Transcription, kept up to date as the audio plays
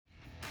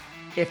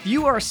If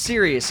you are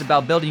serious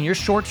about building your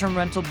short-term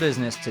rental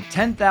business to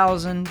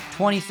 $10,000,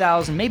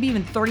 $20,000, maybe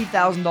even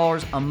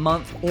 $30,000 a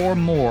month or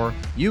more,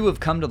 you have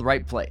come to the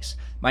right place.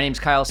 My name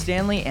is Kyle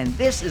Stanley, and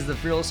this is the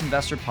Fearless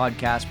Investor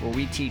Podcast, where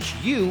we teach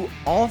you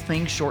all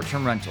things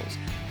short-term rentals.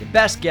 The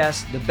best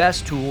guests, the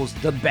best tools,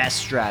 the best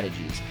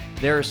strategies.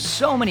 There are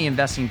so many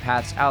investing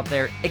paths out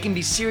there. It can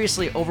be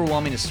seriously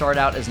overwhelming to start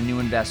out as a new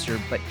investor,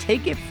 but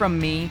take it from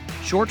me,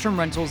 short-term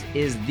rentals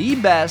is the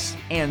best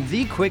and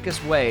the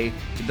quickest way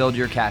to build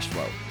your cash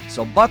flow.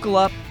 So buckle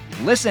up,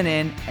 listen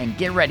in, and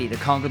get ready to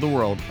conquer the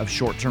world of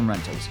short-term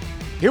rentals.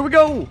 Here we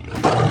go.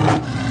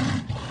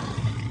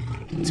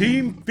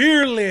 Team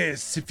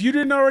Fearless. If you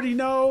didn't already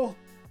know,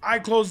 I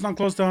closed on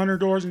close to 100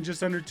 doors in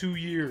just under 2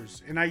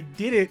 years, and I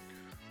did it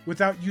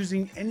without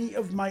using any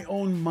of my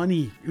own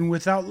money and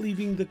without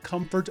leaving the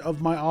comfort of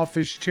my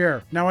office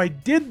chair. Now, I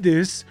did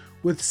this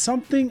with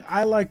something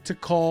I like to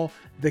call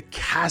the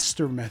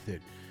caster method.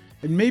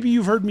 And maybe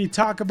you've heard me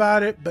talk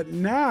about it, but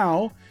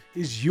now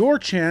is your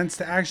chance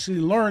to actually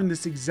learn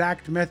this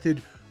exact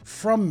method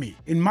from me.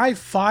 In my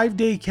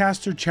 5-day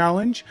caster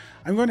challenge,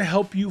 I'm going to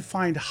help you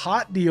find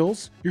hot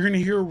deals. You're going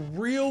to hear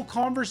real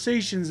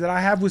conversations that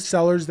I have with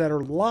sellers that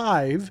are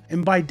live.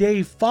 And by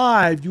day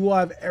 5, you will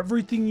have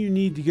everything you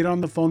need to get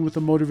on the phone with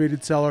a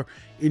motivated seller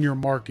in your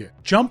market.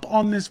 Jump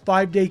on this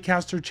 5-day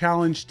caster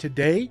challenge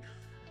today.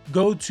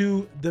 Go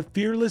to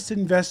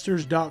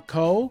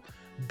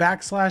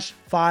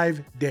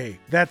thefearlessinvestors.co/5day.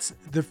 That's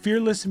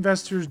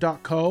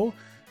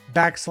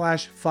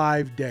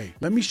thefearlessinvestors.co/5day.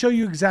 Let me show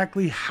you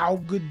exactly how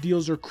good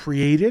deals are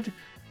created,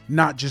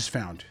 not just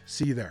found.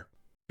 See you there.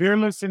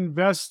 Fearless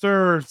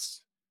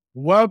investors,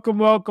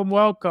 welcome.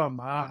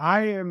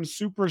 I am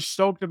super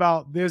stoked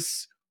about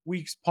this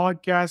week's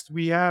podcast.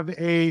 We have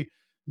a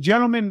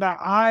gentleman that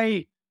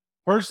I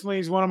personally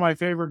is one of my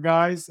favorite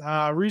guys.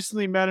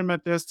 Recently met him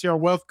at the STR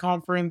Wealth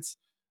Conference.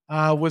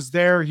 Was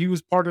there. He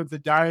was part of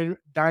the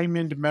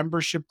Diamond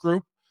membership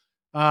group,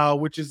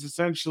 which is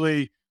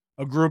essentially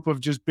a group of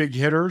just big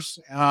hitters.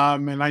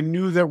 And I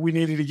knew that we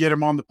needed to get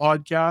him on the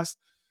podcast.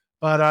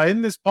 But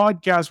in this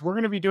podcast, we're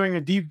going to be doing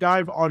a deep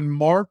dive on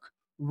Mark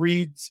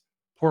Reed's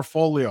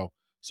portfolio.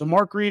 So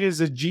Mark Reed is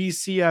a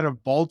GC out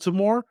of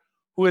Baltimore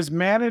who has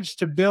managed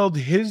to build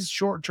his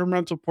short-term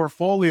rental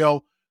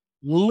portfolio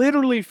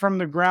literally from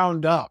the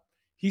ground up.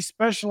 He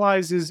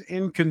specializes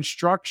in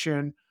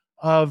construction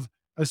of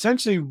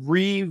essentially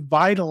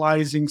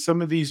revitalizing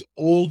some of these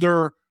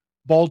older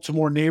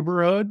Baltimore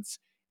neighborhoods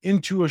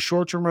into a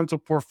short-term rental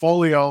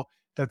portfolio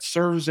that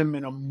serves him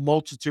in a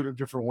multitude of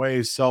different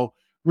ways. So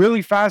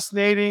really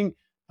fascinating.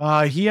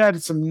 He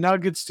had some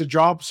nuggets to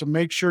drop, so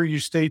make sure you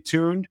stay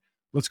tuned.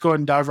 Let's go ahead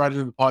and dive right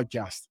into the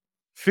podcast.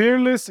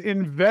 Fearless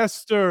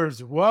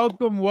investors,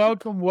 welcome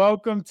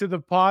to the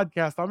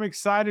podcast. I'm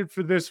excited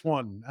for this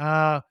one.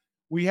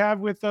 We have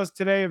with us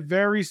today a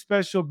very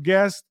special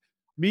guest.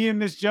 Me and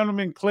this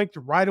gentleman clicked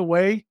right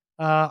away.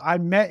 I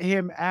met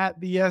him at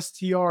the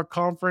STR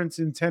conference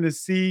in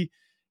Tennessee,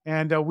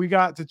 and we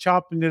got to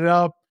chopping it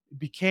up,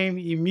 became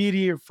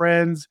immediate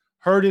friends,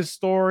 heard his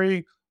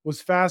story, was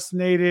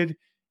fascinated,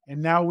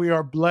 and now we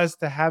are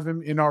blessed to have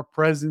him in our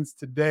presence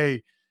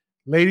today.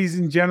 Ladies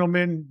and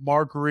gentlemen,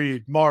 Mark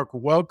Reed. Mark,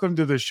 welcome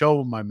to the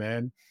show, my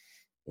man.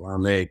 Well,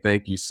 Meg,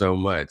 thank you so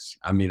much.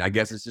 I mean, I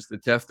guess it's just a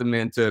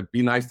testament to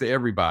be nice to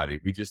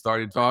everybody. We just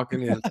started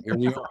talking, and here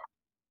we are.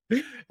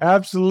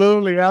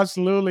 Absolutely.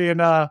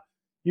 And I've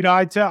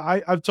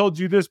told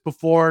you this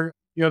before.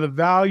 You know, the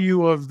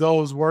value of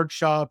those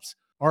workshops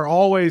are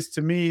always, to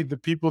me, the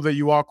people that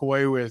you walk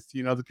away with.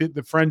 You know,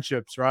 the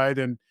friendships, right?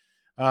 And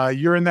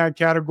you're in that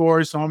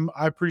category, so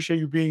I appreciate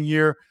you being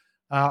here.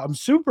 I'm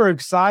super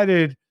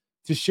excited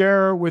to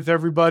share with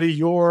everybody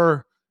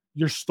your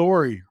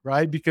story,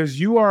 right? Because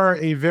you are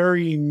a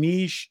very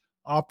niche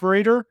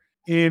operator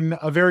in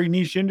a very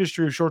niche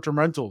industry of short-term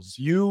rentals.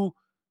 You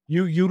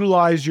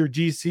utilize your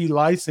GC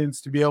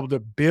license to be able to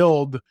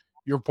build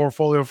your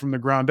portfolio from the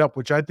ground up,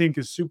 which I think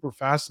is super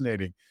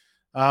fascinating.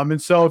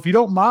 And so if you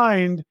don't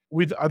mind,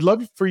 I'd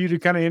love for you to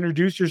kind of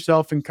introduce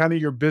yourself and kind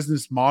of your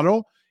business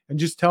model and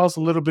just tell us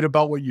a little bit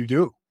about what you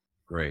do.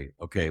 Great.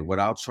 Okay. What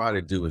I'll try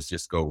to do is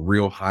just go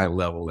real high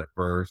level at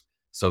first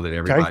so that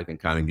everybody can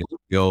kind of get a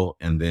feel,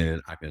 and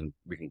then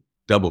we can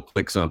double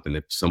click something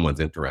if someone's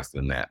interested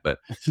in that. But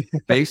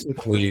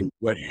basically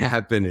what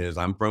happened is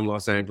I'm from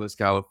Los Angeles,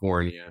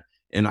 California,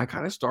 and I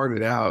kind of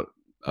started out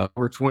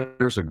over 20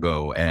 years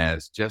ago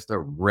as just a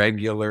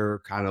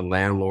regular kind of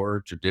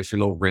landlord,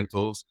 traditional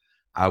rentals.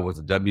 I was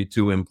a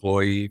W-2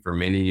 employee for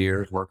many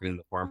years, working in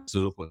the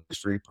pharmaceutical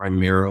industry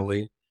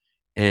primarily.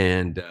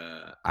 And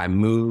I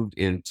moved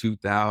in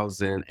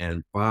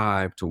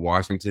 2005 to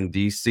Washington,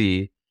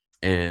 D.C.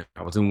 And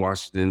I was in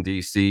Washington,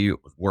 D.C.,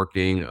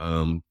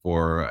 working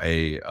for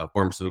a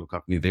pharmaceutical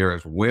company there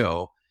as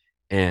well,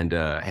 and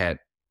had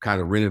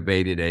kind of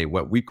renovated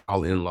what we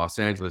call in Los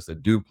Angeles a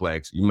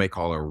duplex. You may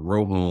call it a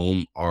row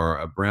home or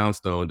a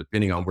brownstone,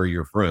 depending on where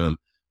you're from.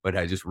 But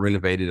I just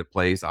renovated a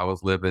place. I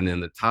was living in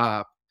the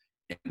top,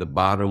 and the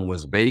bottom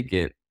was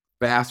vacant.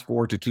 Fast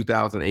forward to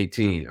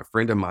 2018, a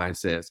friend of mine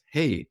says,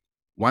 "Hey,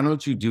 why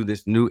don't you do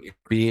this new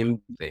Airbnb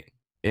thing?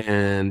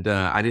 And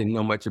I didn't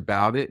know much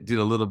about it, did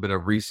a little bit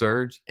of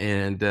research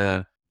and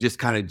just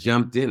kind of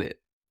jumped in it.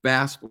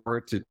 Fast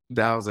forward to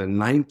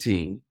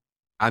 2019,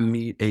 I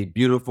meet a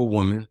beautiful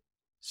woman.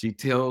 She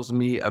tells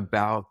me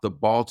about the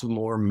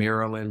Baltimore,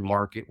 Maryland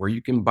market where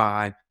you can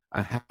buy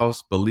a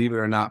house, believe it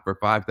or not, for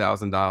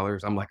 $5,000.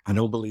 I'm like, I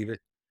don't believe it.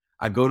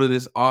 I go to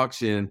this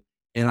auction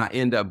and I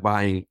end up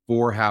buying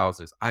 4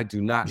 houses. I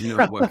do not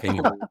know what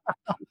came up.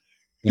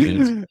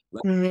 I'm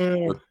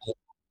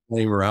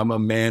a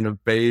man of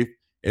faith.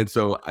 And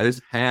so I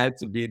just had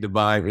to be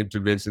divine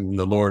intervention in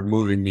the Lord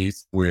moving me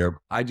somewhere.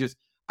 I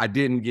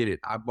didn't get it.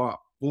 I bought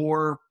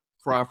 4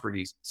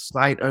 properties,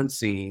 sight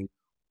unseen,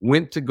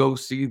 went to go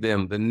see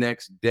them the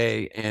next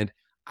day. And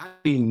I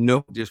mean,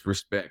 no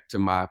disrespect to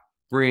my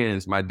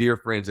friends, my dear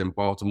friends in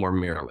Baltimore,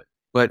 Maryland,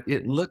 but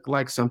it looked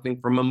like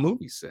something from a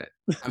movie set.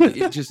 I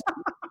mean, it just,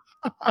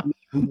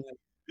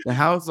 the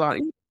house on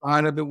each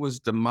side of it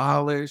was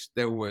demolished.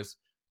 There was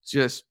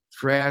just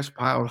trash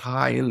piled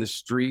high in the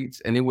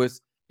streets. And it was,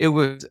 I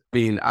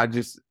mean,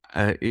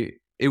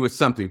 it was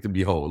something to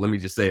behold. Let me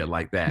just say it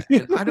like that.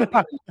 And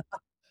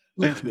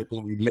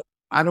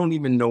I don't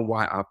even know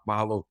why I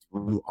followed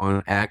through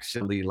on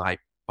actually like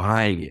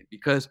buying it,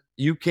 because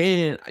you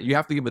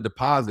have to give a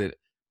deposit,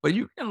 but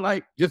you can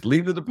like just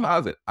leave the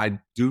deposit. I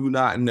do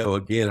not know.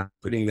 Again, I'm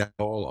putting that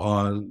all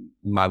on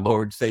my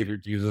Lord Savior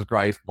Jesus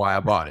Christ why I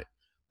bought it.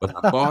 But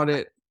I bought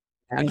it.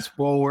 Fast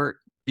forward,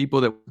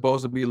 people that were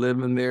supposed to be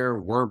living there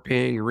weren't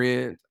paying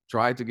rent.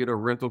 Tried to get a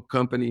rental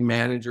company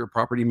manager,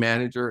 property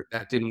manager.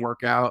 That didn't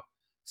work out.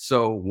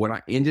 So what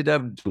I ended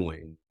up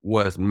doing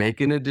was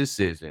making a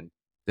decision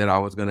that I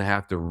was going to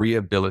have to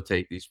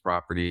rehabilitate these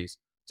properties,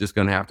 just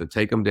going to have to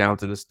take them down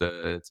to the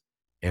studs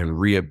and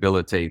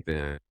rehabilitate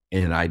them.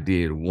 And I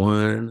did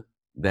 1,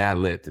 that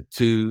led to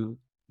 2,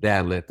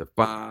 that led to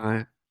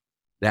 5,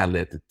 that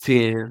led to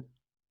 10,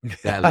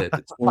 that led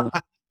to 20.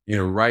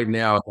 And right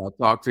now, as I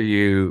talk to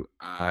you,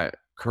 I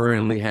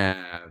currently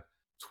have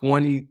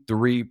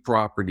 23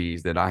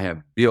 properties that I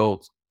have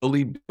built,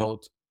 fully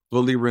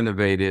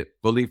renovated,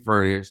 fully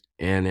furnished,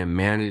 and am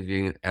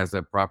managing as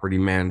a property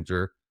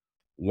manager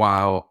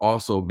while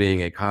also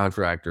being a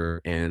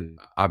contractor and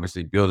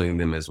obviously building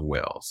them as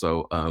well.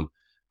 So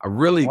I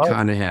really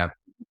kind of have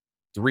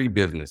 3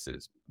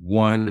 businesses.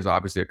 1 is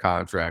obviously a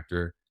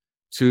contractor.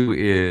 2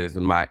 is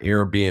my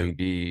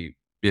Airbnb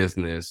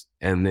business.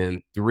 And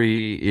then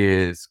 3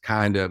 is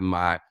kind of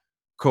my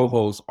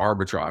co-host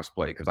arbitrage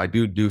play, because I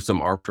do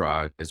some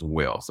arbitrage as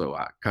well. So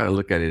I kind of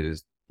look at it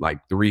as like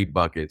 3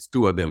 buckets,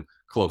 2 of them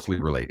closely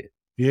related.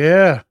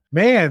 Yeah,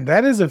 man,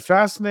 that is a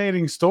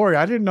fascinating story.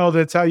 I didn't know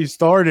that's how you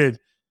started.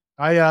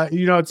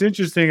 It's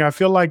interesting. I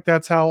feel like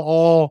that's how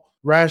all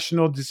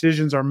rational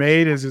decisions are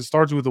made, is it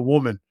starts with a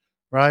woman,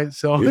 right?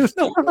 So,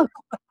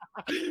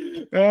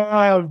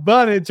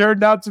 but it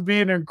turned out to be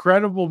an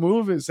incredible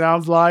move, it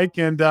sounds like,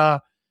 and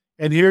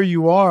here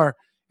you are.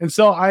 And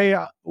so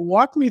I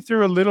walk me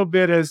through a little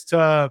bit as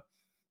to,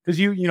 because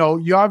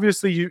you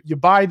obviously you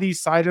buy these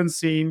sight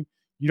unseen,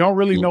 you don't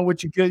really know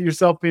what you get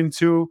yourself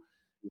into.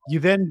 You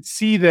then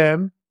see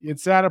them.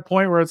 It's at a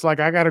point where it's like,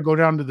 I got to go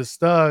down to the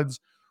studs.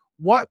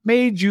 What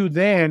made you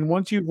then,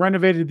 once you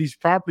renovated these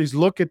properties,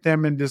 look at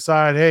them and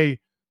decide, hey,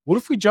 what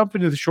if we jump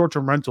into the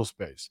short-term rental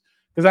space?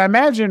 Because I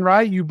imagine,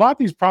 right, you bought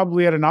these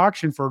probably at an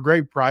auction for a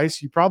great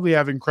price. You probably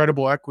have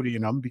incredible equity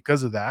in them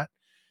because of that.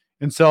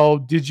 And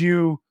so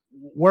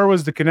where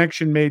was the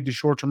connection made to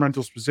short-term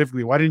rental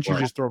specifically? Why didn't you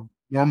just throw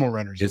normal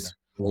renters in there?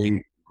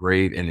 It's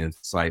great and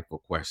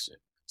insightful question.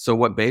 So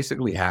what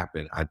basically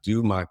happened, I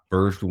do my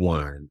first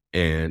one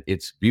and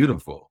it's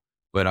beautiful,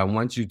 but I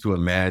want you to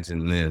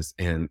imagine this.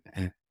 And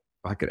if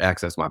I could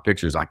access my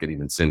pictures, I could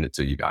even send it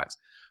to you guys.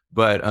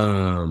 But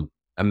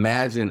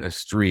imagine a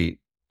street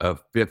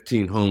of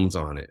 15 homes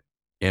on it,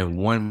 and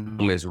one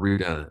home is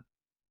redone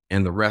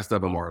and the rest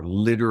of them are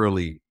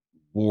literally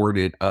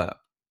boarded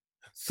up.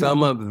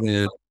 Some of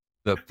them,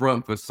 the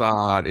front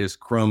facade is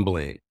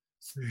crumbling.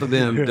 Some of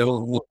them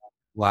don't look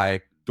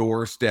like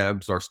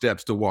doorsteps or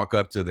steps to walk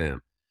up to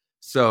them.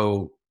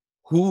 So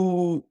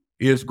who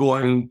is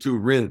going to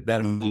rent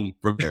that home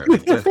from there?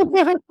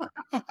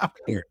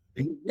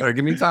 You gotta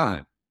give me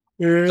time.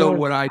 Yeah. So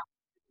what my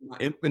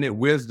infinite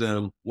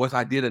wisdom was,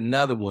 I did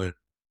another one.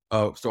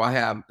 Actually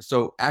I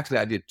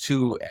did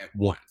 2 at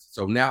once.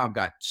 So now I've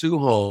got 2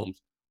 homes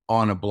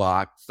on a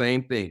block,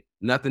 same thing,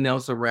 nothing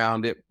else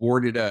around it,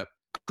 boarded up.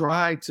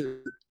 Try to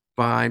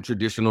find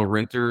traditional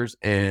renters.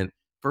 And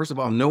first of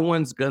all, no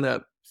one's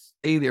gonna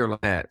stay there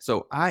like that.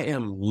 So I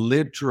am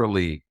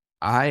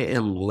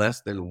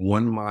less than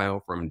 1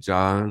 mile from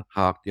Johns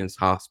Hopkins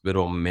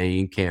Hospital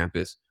main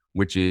campus,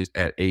 which is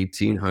at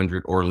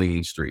 1800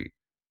 Orleans Street.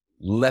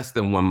 Less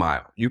than 1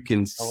 mile. You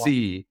can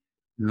see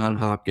Johns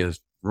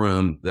Hopkins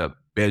from the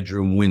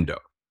bedroom window.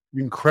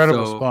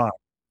 Incredible spot.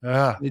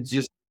 Yeah. It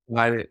just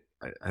decided,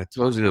 I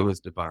told you it was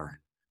divine.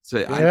 So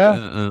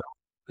Yeah.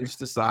 I just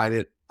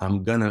decided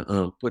I'm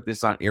gonna put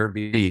this on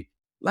Airbnb.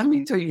 Let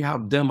me tell you how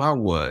dumb I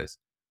was.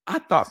 I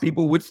thought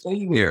people would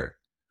stay there.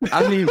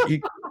 I mean,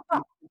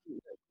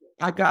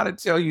 I gotta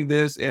tell you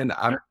this, and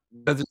I'm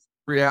because it's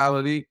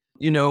reality.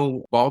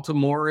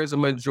 Baltimore is a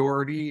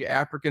majority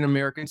African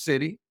American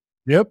city,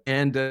 Yep.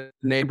 and the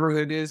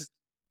neighborhood is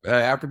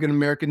African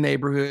American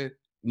neighborhood.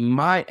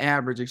 My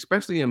average,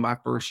 especially in my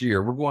first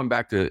year, we're going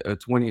back to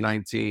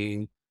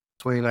 2019,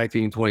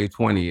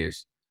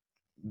 2020-ish.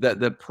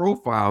 The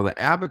profile,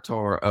 the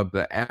avatar of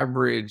the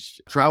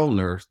average travel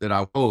nurse that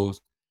I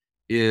was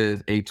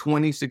is a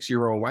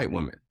 26-year-old white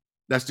woman.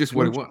 That's just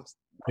what it was.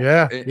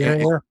 Yeah. And, Yeah.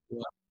 and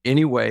Yeah.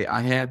 anyway,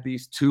 I had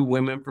these two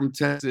women from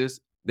Texas.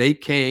 They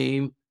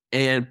came,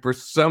 and for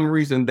some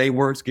reason, they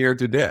weren't scared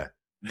to death.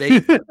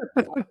 They,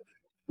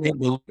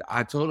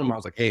 I told them, I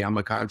was like, hey, I'm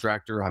a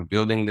contractor. I'm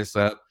building this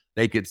up.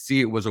 They could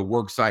see it was a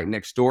work site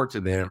next door to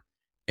them.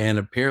 And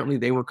apparently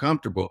they were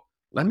comfortable.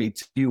 Let me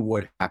tell you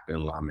what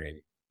happened,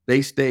 Lame.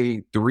 They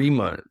stayed 3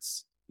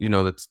 months,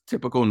 the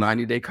typical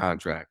 90-day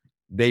contract.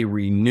 They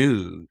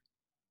renewed.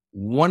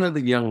 One of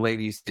the young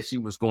ladies said she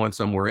was going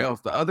somewhere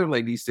else. The other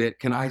lady said,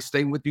 can I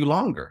stay with you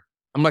longer?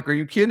 I'm like, are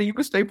you kidding? You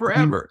can stay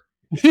forever.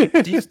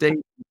 She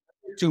stayed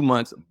 2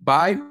 months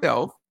by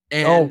herself.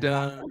 And,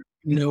 and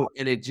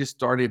it just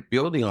started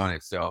building on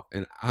itself.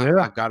 And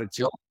I got to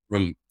tell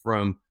you,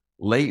 from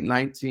late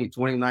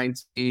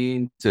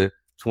 2019 to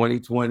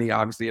 2020,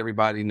 obviously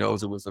everybody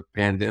knows it was a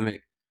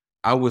pandemic.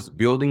 I was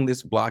building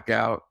this block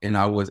out, and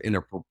I was in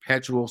a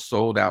perpetual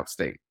sold out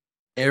state.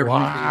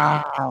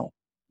 Everything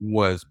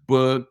was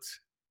booked,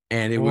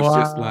 and it was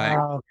just like,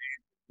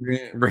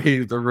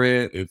 raise the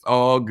rent. It's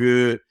all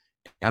good.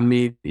 I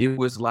mean, it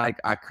was like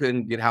I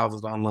couldn't get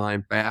houses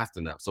online fast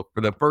enough. So for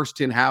the first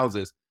 10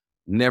 houses,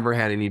 never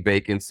had any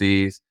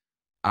vacancies.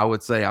 I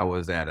would say I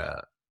was had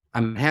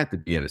to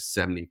be at a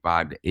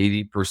 75 to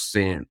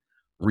 80%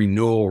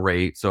 renewal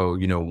rate. So,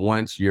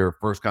 once your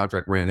first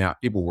contract ran out,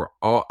 people were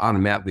all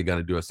automatically going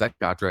to do a second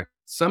contract,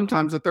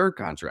 sometimes a third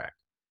contract.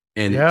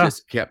 And it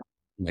just kept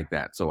like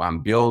that. So I'm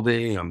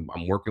building, I'm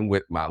working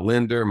with my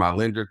lender. My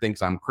lender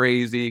thinks I'm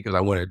crazy because I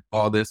wanted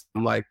all this.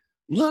 I'm like,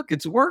 look,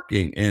 it's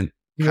working. And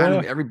kind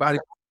of everybody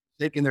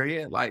shaking their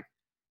head like,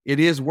 it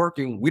is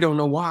working. We don't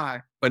know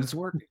why, but it's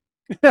working.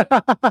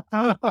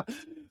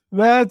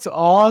 That's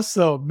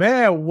awesome,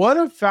 man. What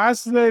a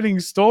fascinating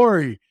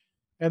story.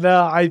 And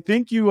I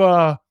think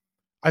I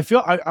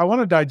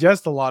want to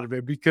digest a lot of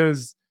it,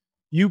 because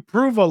you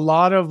prove a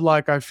lot of,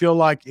 like, I feel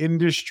like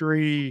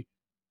industry,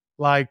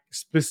 like,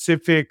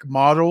 specific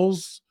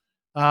models.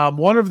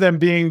 One of them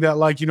being that,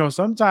 like,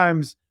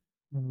 sometimes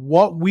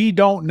what we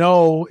don't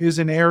know is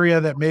an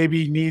area that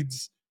maybe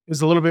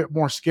is a little bit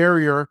more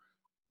scarier.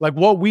 Like,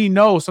 what we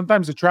know,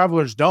 sometimes the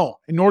travelers don't,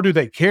 and nor do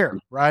they care,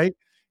 right?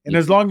 And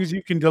as long as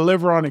you can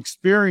deliver on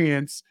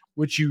experience,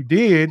 which you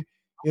did,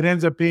 it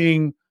ends up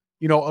being,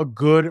 a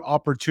good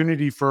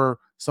opportunity for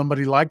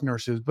somebody like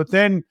nurses. But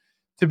then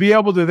to be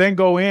able to then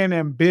go in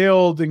and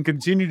build and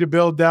continue to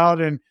build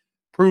out and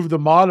prove the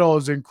model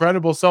is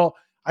incredible. So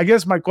I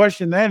guess my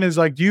question then is,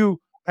 like,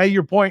 at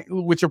your point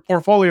with your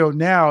portfolio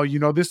now,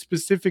 this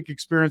specific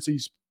experience that you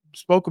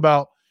spoke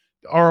about,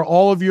 are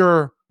all of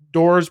your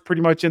doors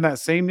pretty much in that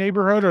same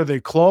neighborhood? Are they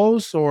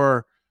close,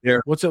 or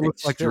what's it look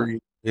like there?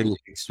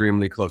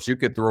 Extremely close. You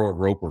could throw a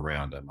rope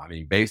around them. I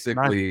mean,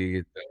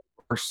 basically, the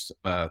first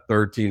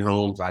 13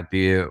 homes I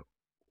did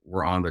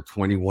were on the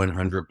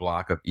 2100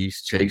 block of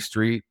East Chase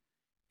Street.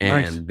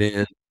 And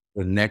then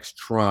the next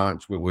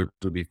tranche, which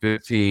would be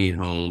 15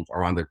 homes,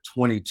 are on the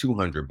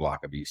 2200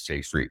 block of East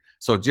Chase Street.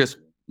 So just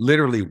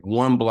literally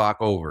one block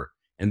over.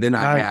 And then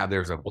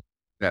there's a block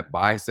that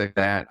bisect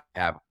that. I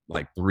have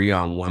like 3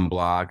 on one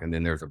block, and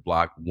then there's a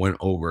block one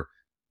over,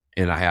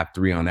 and I have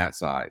 3 on that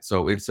side.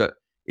 So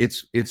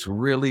it's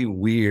really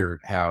weird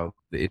how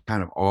it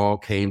kind of all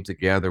came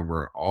together,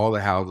 where all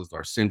the houses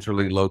are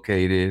centrally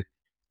located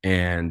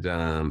and,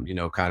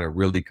 kind of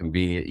really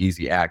convenient,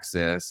 easy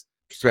access,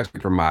 especially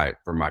for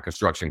my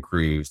construction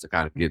crews to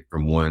kind of get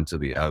from one to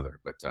the other.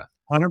 But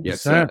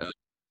 100%.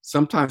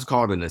 Sometimes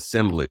called an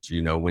assemblage,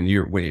 when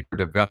you're a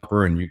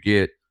developer and you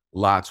get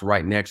lots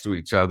right next to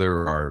each other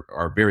or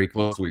are very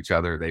close to each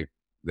other,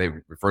 they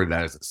refer to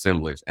that as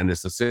assemblage. And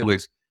this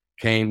assemblage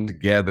came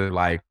together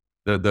like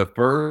the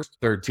first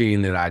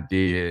 13 that I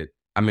did.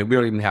 I mean, we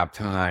don't even have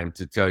time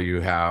to tell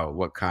you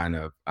what kind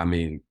of,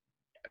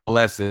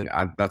 blessing,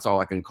 that's all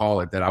I can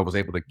call it, that I was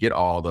able to get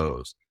all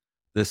those.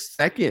 The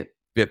second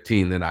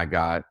 15 that I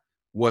got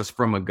was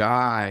from a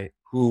guy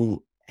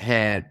who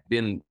had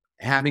been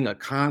having a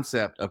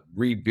concept of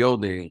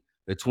rebuilding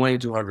the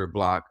 2200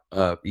 block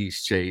of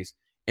East Chase.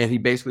 And he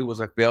basically was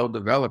a failed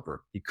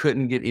developer. He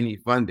couldn't get any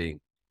funding.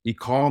 He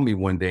called me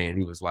one day and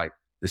he was like,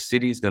 the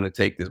city's going to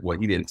take this. Well,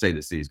 he didn't say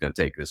the city's going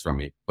to take this from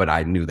me, but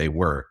I knew they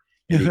were.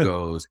 And he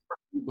goes,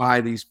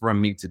 buy these from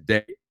me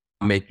today,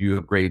 I'll make you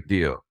a great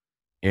deal.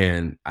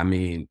 And I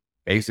mean,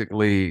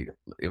 basically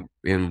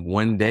in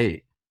one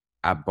day,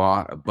 I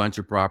bought a bunch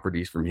of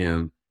properties from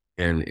him,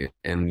 and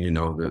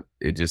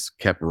it just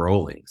kept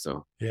rolling.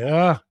 So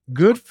yeah,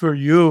 good for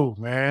you,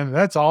 man.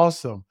 That's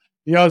awesome.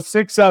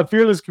 Six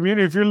Fearless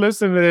community, if you're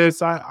listening to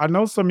this, I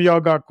know some of y'all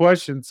got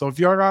questions. So if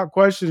y'all got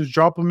questions,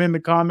 drop them in the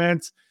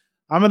comments.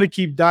 I'm going to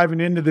keep diving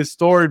into this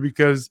story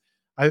because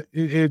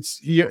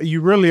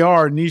you really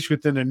are a niche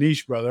within a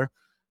niche, brother.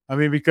 I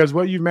mean, because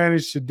what you've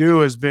managed to do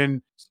has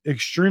been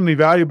extremely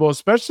valuable,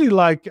 especially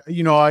like,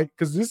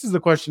 because this is the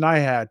question I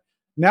had.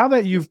 Now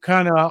that you've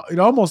it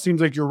almost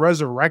seems like you're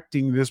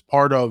resurrecting this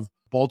part of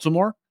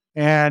Baltimore.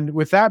 And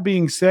with that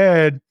being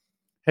said,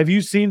 have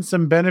you seen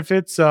some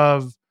benefits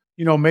of,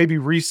 maybe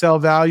resale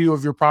value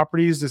of your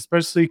properties,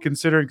 especially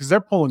considering because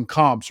they're pulling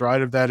comps,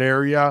 right, of that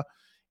area.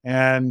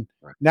 And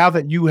now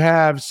that you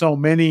have so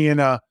many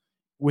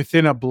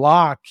within a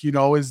block,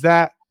 is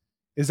that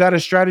a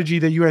strategy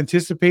that you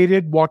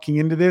anticipated walking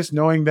into this,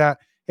 knowing that,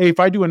 hey, if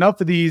I do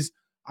enough of these,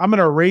 I'm going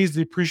to raise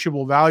the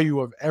appreciable value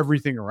of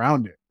everything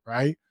around it,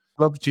 right?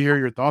 Love to hear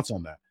your thoughts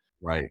on that.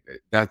 Right.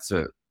 That's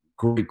a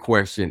great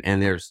question.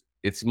 And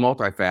it's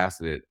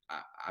multifaceted.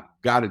 I've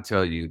got to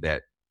tell you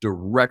that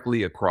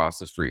directly across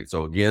the street.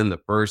 So again, the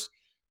first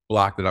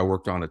block that I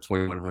worked on, the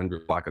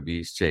 2100 block of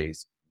East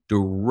Chase,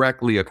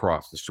 directly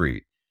across the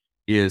street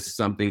is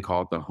something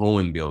called the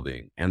Hohen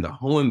Building. And the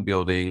Hohen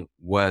Building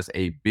was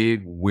a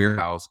big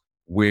warehouse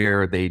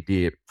where they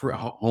did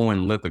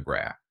Hohen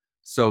lithograph.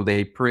 So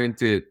they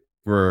printed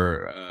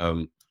for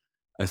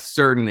a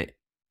certain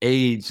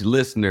age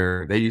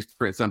listener, they used to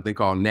print something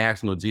called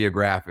National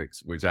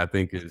Geographics, which I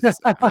think is,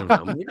 I don't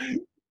know,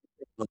 maybe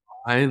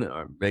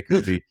or they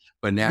could be,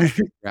 but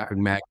National Geographic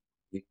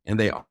magazine. And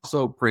they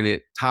also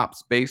printed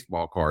Topps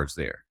baseball cards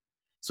there.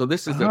 So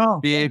this is a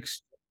big,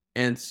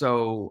 and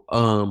so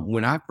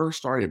when I first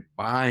started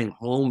buying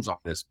homes on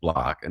this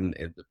block, and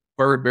the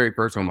very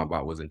first home I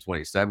bought was in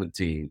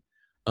 2017,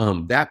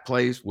 that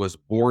place was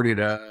boarded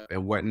up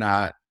and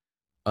whatnot.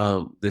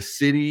 The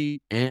city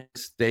and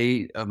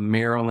state of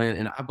Maryland,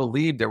 and I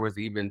believe there was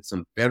even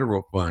some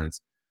federal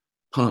funds,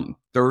 pumped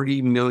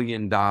 $30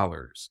 million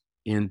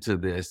into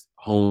this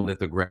home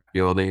lithograph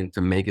building to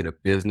make it a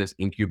business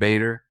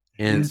incubator.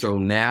 And so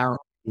now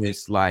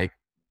it's like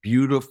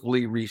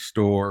beautifully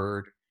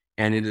restored,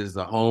 and it is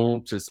the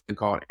home to something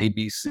called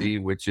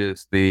ABC, which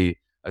is the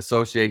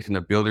Association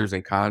of Builders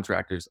and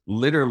Contractors,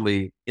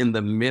 literally in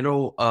the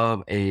middle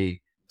of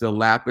a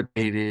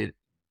dilapidated,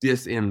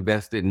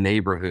 disinvested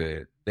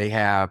neighborhood. They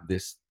have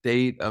this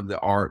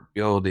state-of-the-art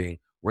building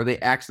where they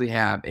actually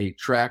have a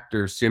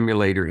tractor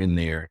simulator in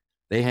there.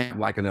 They have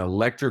like an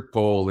electric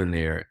pole in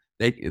there.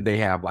 They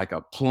have like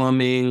a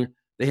plumbing.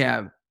 They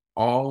have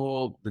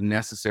all the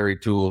necessary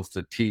tools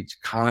to teach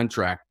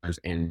contractors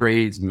and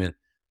tradesmen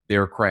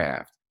their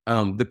craft.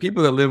 The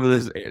people that live in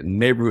this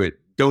neighborhood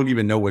don't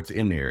even know what's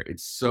in there.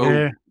 It's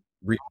so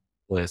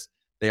ridiculous.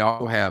 They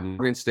also have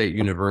Morgan State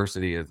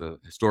University as a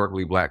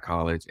historically Black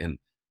college, and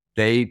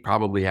they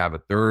probably have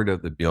a third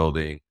of the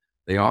building.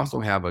 They also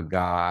have a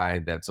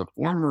guy that's a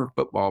former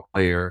football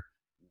player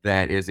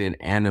that is in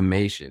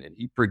animation, and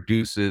he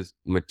produces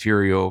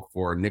material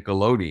for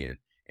Nickelodeon,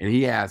 and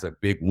he has a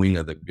big wing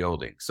of the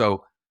building.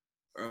 So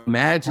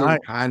imagine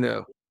kind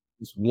of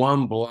this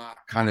one block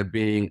kind of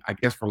being, I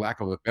guess, for lack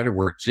of a better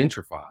word,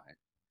 gentrified.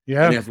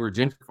 Yeah. And as we're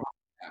gentrifying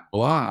that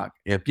block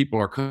and people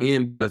are coming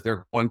in because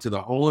they're going to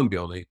the Hohen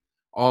Building,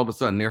 all of a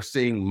sudden they're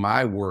seeing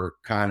my work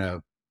kind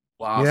of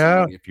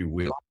blossoming, if you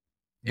will.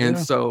 And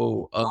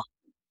so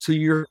to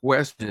your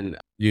question,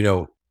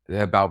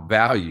 about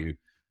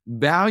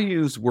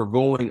values were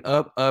going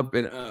up,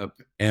 and up.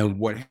 And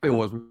what happened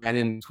was we got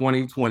in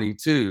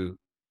 2022,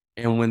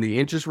 and when the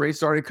interest rates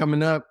started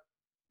coming up,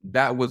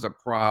 that was a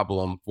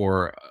problem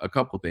for a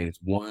couple of things.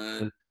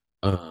 One,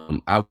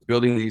 I was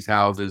building these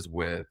houses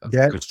with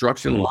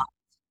construction loans.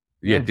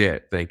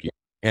 Debt. Thank you.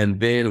 And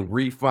then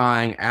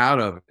refining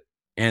out of it.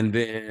 And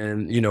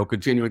then,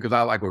 continuing, because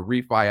I like to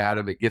refi out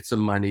of it, get some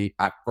money.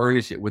 I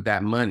furnish it with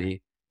that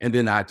money. And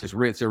then I just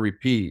rinse and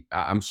repeat.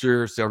 I'm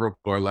sure several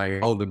people are like,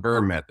 oh, the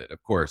Burr method,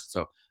 of course.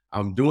 So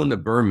I'm doing the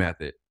Burr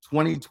method.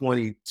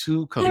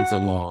 2022 comes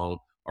along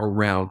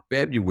around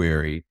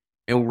February,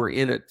 and we're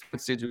in a tough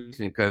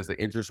situation because the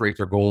interest rates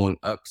are going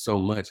up so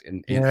much.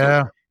 And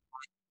so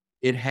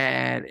it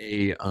had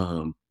a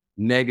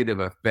negative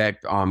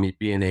effect on me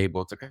being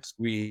able to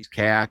squeeze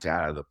cash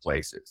out of the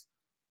places.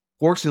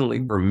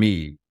 Fortunately for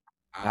me,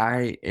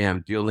 I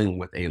am dealing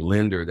with a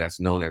lender that's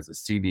known as a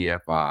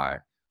CDFI,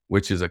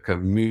 which is a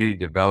community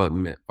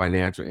development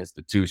financial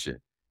institution.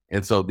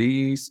 And so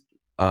these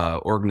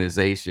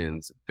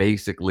organizations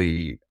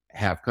basically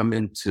have come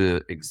into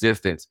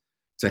existence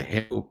to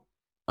help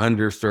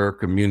underserved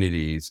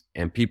communities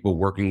and people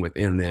working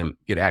within them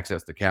get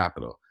access to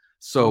capital.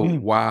 So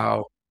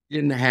while I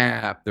didn't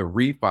have the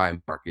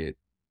refi market,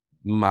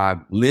 my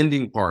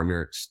lending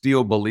partner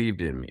still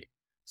believed in me.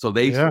 So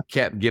they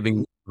kept giving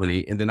me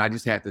money, and then I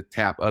just had to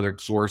tap other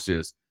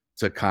sources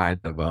to kind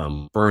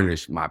of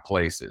furnish my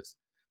places.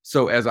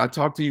 So as I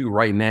talk to you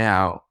right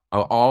now,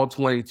 all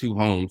 22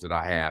 homes that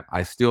I have,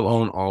 I still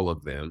own all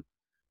of them.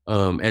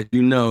 As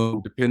you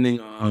know,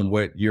 depending on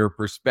what your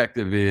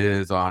perspective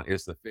is on,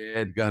 is the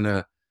Fed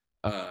gonna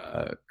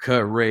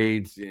cut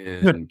rates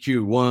in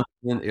Q1?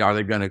 Are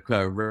they gonna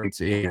cut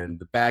rates in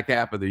the back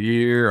half of the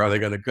year? Are they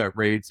gonna cut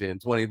rates in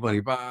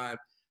 2025?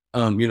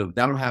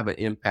 that'll have an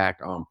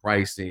impact on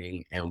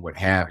pricing and what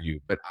have you.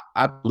 But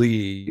I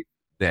believe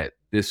that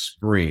this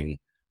spring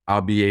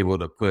I'll be able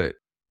to put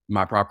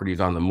my properties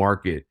on the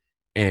market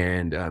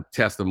and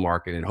test the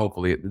market, and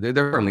hopefully there's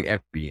certainly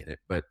equity in it,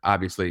 but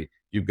obviously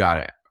you've got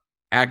to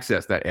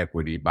access that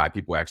equity by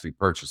people actually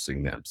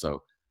purchasing them.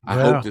 So I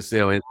hope Yeah. to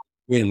sell in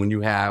when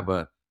you have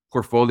a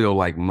portfolio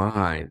like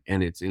mine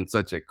and it's in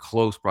such a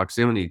close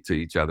proximity to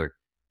each other,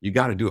 you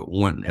got to do it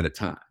one at a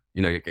time.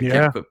 You Yeah.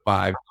 can't put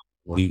five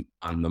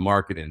on the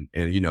market and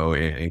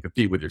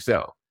compete with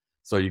yourself.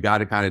 So you got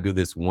to kind of do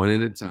this one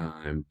at a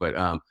time. But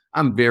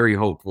I'm very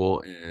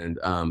hopeful, and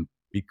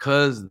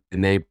because the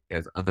neighborhood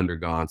has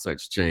undergone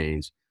such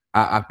change,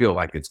 I feel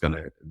like it's going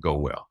to go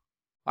well.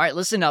 All right,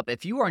 listen up.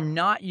 If you are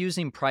not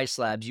using Price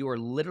Labs, you are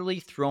literally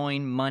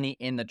throwing money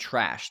in the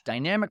trash.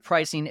 Dynamic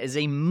pricing is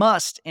a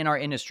must in our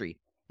industry.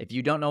 If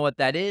you don't know what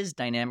that is,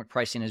 dynamic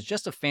pricing is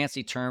just a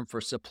fancy term for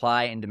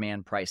supply and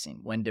demand pricing.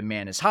 When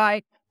demand is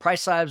high,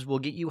 Price Labs will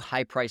get you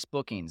high price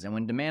bookings. And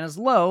when demand is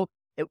low,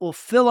 it will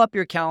fill up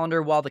your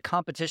calendar while the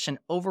competition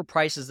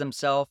overprices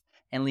themselves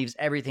and leaves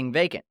everything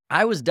vacant.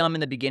 I was dumb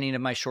in the beginning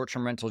of my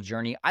short-term rental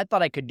journey. I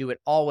thought I could do it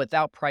all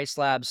without Price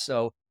Labs.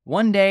 So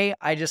one day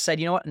I just said,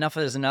 you know what, enough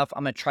is enough.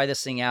 I'm going to try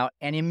this thing out.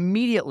 And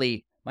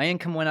immediately my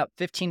income went up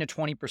 15 to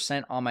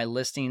 20% on my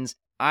listings.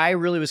 I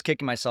really was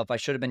kicking myself. I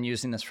should have been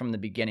using this from the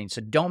beginning.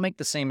 So don't make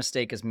the same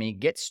mistake as me.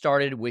 Get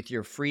started with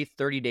your free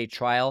 30-day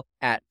trial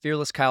at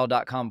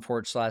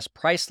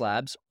fearlesskyle.com/price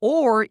labs.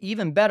 Or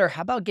even better,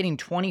 how about getting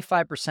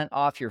 25%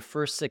 off your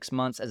first 6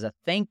 months as a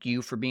thank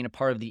you for being a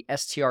part of the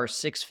STR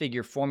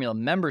six-figure formula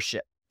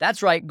membership?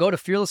 That's right. Go to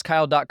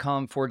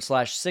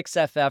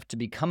fearlesskyle.com/6FF to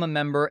become a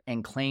member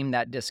and claim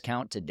that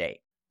discount today.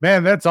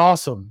 Man, that's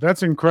awesome.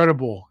 That's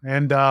incredible.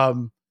 And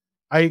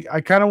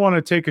I kind of want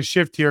to take a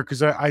shift here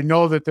because I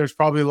know that there's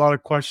probably a lot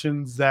of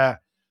questions that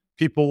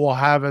people will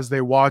have as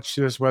they watch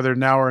this, whether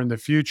now or in the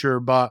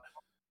future. But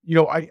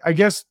I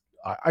guess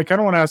I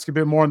kind of want to ask a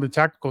bit more on the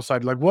tactical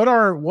side. Like, what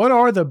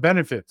are the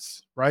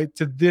benefits, right,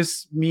 to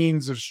this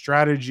means of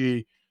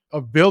strategy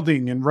of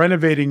building and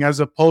renovating as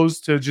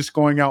opposed to just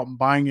going out and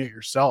buying it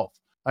yourself?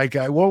 Like,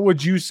 what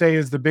would you say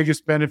is the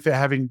biggest benefit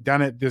having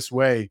done it this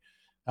way?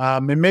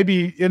 And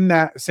maybe in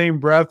that same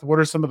breath, what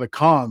are some of the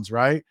cons,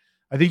 right?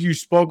 I think you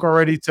spoke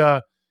already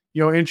to,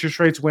 interest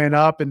rates went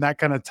up and that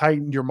kind of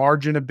tightened your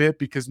margin a bit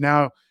because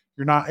now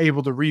you're not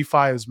able to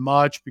refi as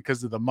much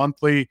because of the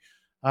monthly.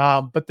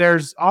 But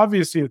there's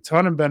obviously a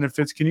ton of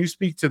benefits. Can you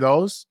speak to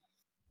those?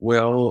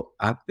 Well,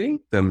 I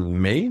think the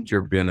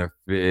major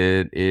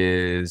benefit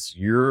is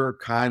you're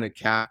kind of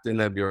captain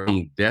of your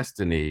own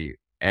destiny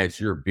as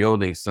you're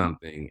building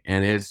something.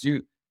 And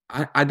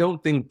I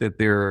don't think that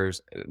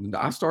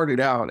I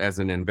started out as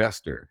an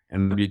investor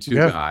and W2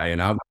 Yeah. guy,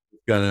 and I'm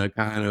going to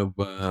kind of,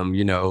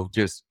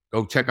 just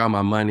go check out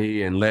my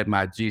money and let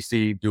my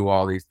GC do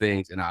all these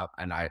things. And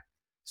I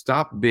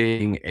stopped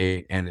being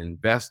an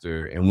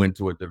investor and went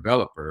to a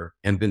developer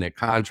and then a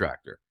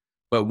contractor.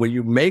 But when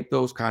you make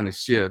those kind of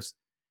shifts,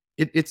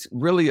 it's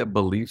really a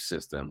belief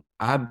system.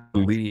 I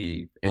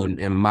believe,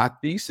 and my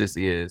thesis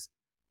is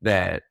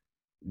that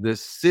the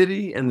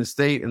city and the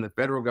state and the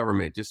federal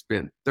government just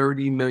spent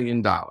 $30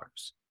 million.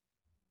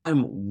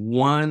 I'm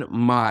 1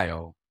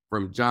 mile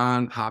from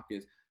Johns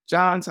Hopkins.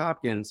 Johns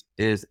Hopkins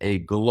is a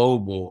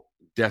global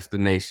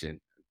destination,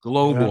 Yeah.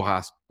 global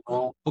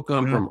hospital. People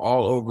come Yeah. from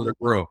all over the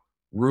world.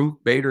 Ruth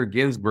Bader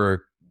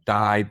Ginsburg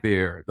died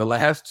there. The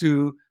last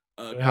two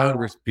Yeah.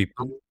 Congress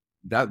people,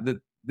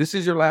 this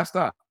is your last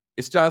stop.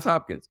 It's Johns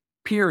Hopkins,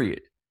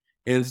 period.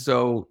 And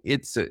so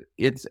it's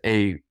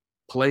a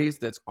place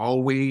that's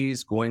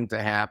always going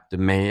to have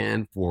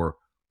demand for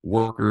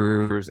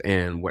workers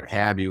and what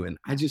have you. And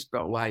I just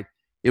felt like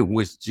it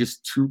was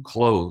just too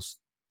close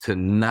to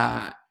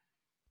not,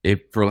 if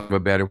for lack of a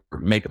better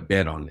word, make a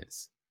bet on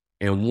this.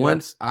 And Yeah.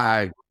 once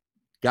I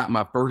got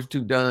my first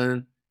two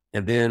done,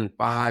 and then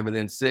 5, and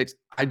then 6,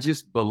 I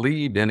just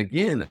believed. And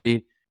again,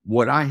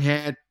 what I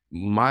had,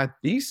 my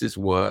thesis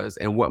was,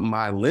 and what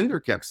my lender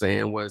kept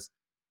saying was,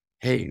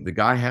 hey, the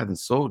guy hasn't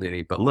sold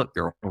any, but look,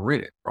 they're all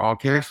rented, they're all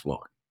cash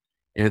flowing.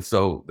 And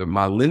so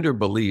my lender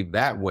believed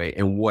that way.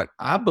 And what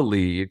I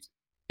believed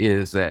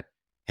is that,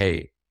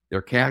 hey,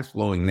 they're cash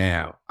flowing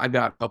now. I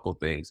got a couple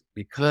things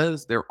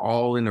because they're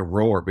all in a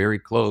row or very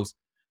close.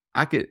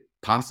 I could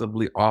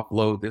possibly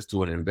offload this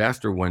to an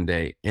investor one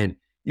day. And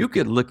you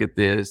could look at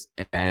this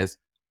as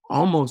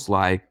almost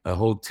like a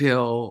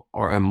hotel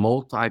or a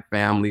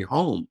multi-family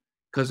home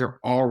because they're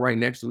all right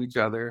next to each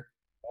other.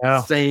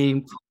 Yeah.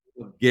 Same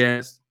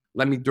guests.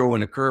 Let me throw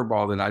in a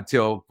curveball that I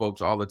tell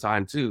folks all the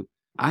time too.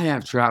 I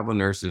have travel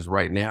nurses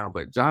right now,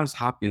 but Johns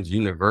Hopkins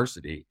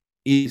University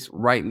is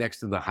right next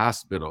to the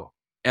hospital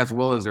as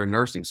well as their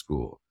nursing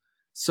school.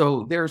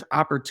 So there's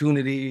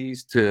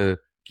opportunities to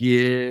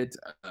get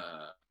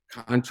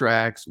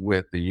contracts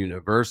with the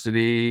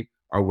university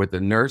or with the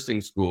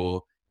nursing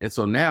school. And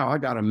so now I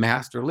got a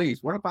master lease.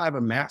 What if I have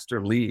a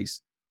master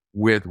lease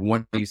with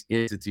one of these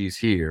entities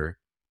here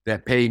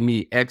that pay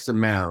me X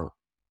amount?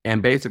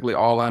 And basically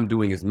all I'm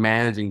doing is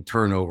managing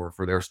turnover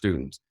for their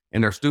students.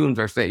 And their students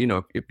are saying,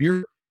 if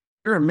you're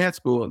in med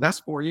school, that's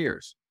 4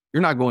 years.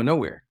 You're not going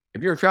nowhere.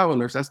 If you're a travel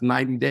nurse, that's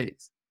 90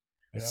 days.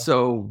 Yeah.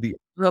 So the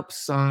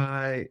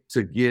upside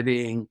to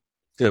getting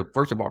to,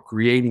 first of all,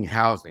 creating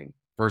housing,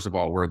 first of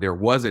all, where there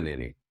wasn't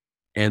any.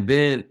 And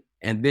then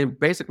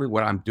basically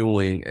what I'm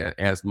doing,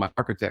 as my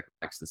architect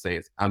likes to say,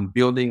 is I'm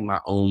building my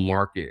own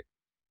market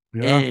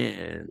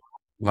and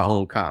my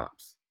own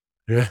comps.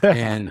 Yeah.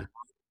 And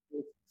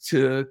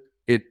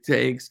it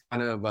takes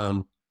kind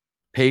of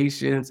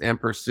patience and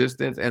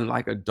persistence and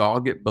like a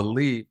dogged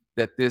belief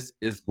that this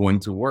is going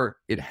to work.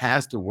 It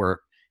has to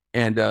work.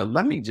 And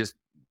let me just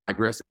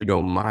digress, if you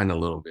don't mind, a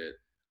little bit.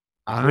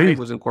 I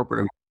was in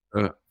corporate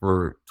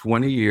for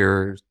 20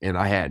 years, and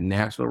I had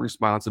national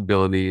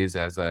responsibilities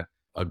as a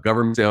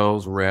government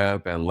sales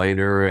rep, and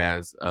later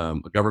as a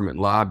government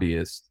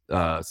lobbyist,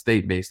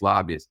 state-based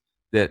lobbyist.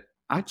 That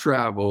I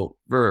traveled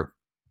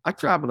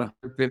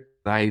 150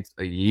 nights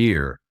a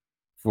year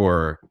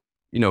for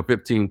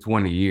 15,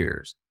 20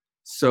 years.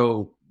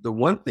 So the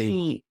one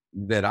thing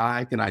that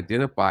I can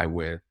identify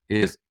with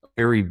is a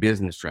very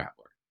business traveler,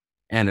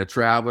 and a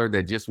traveler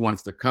that just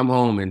wants to come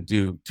home and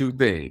do two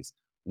things.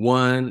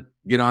 One,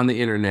 get on the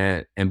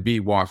internet, and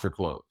B, wash her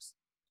clothes.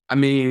 I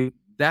mean,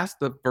 that's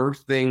the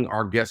first thing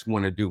our guests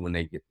want to do when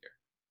they get there.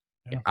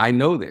 Yeah. I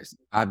know this.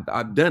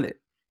 I've done it.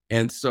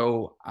 And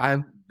so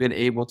I've been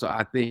able to,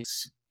 I think,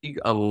 speak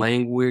a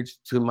language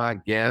to my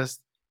guests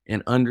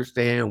and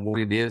understand what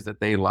it is that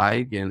they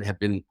like, and have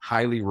been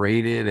highly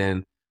rated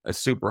and a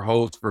super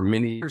host for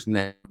many years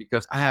now,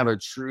 because I have a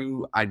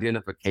true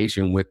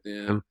identification with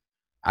them.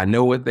 I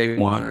know what they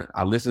want.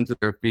 I listen to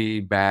their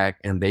feedback,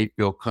 and they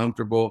feel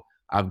comfortable.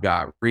 I've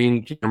got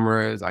Ring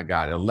cameras. I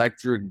got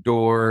electric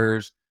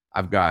doors.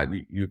 I've got,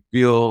 you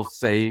feel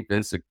safe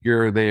and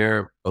secure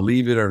there.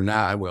 Believe it or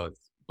not, well,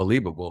 it's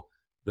believable.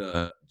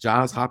 The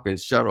Johns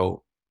Hopkins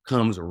shuttle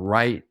comes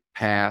right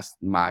past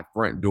my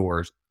front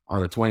doors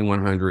on the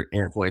 2100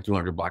 and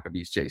 2200 block of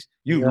East Chase.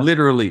 You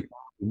literally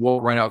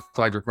walk right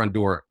outside your front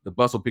door. The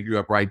bus will pick you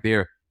up right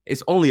there.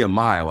 It's only a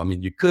mile. I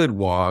mean, you could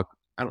walk.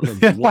 I don't know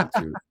if you want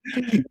to.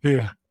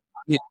 Yeah.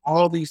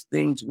 All these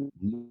things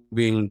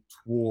moving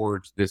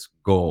towards this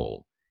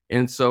goal.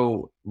 And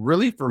so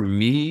really for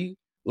me,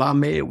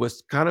 Lame, it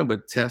was kind of a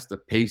test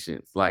of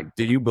patience. Like,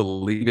 do you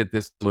believe it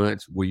this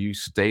much? Will you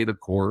stay the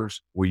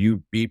course? Will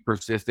you be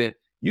persistent?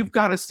 You've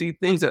got to see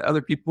things that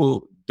other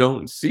people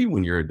don't see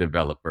when you're a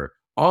developer.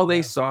 All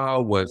they saw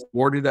was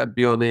boarded up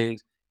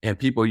buildings and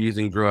people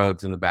using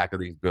drugs in the back of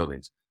these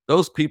buildings.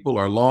 Those people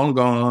are long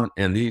gone,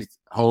 and these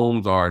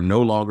homes are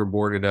no longer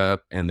boarded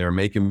up, and they're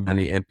making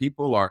money, and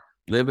people are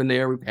living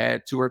there. We've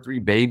had 2 or 3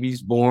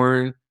 babies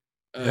born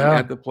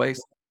at the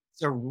place.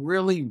 It's a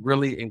really,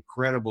 really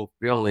incredible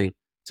feeling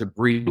to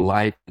breathe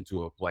life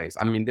into a place.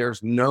 I mean,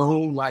 there's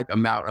no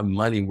amount of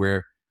money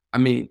where, I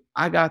mean,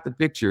 I got the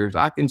pictures.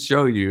 I can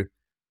show you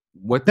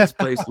what this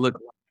place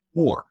looked like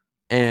before.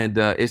 And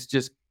it's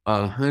just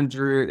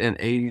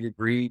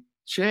 180-degree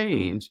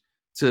change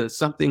to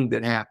something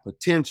that had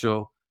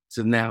potential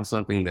to now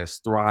something that's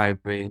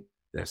thriving,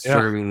 that's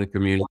serving the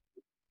community.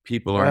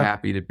 People are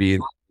happy to be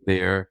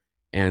there,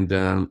 and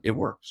it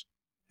works.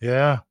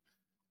 Yeah.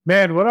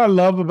 Man, what I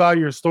love about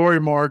your story,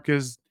 Mark,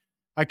 is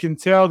I can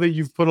tell that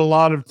you've put a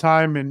lot of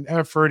time and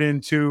effort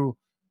into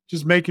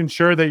just making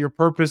sure that your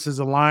purpose is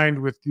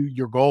aligned with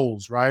your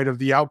goals, right? Of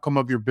the outcome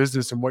of your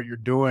business and what you're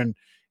doing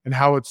and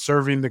how it's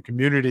serving the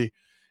community.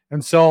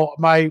 And so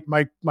my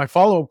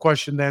follow-up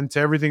question then to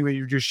everything that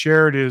you just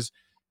shared is,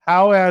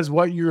 how has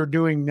what you're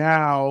doing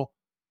now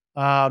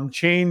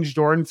changed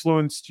or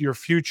influenced your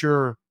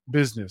future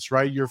business,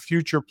 right? Your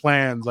future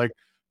plans? Like,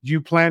 do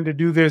you plan to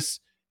do this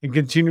and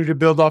continue to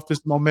build off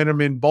this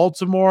momentum in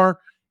Baltimore?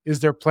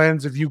 Is there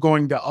plans of you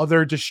going to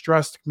other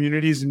distressed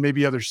communities in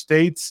maybe other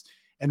states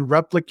and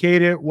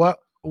replicate it?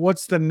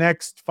 What's the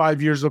next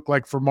 5 years look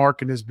like for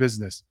Mark and his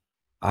business?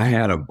 I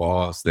had a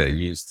boss that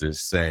used to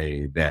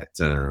say that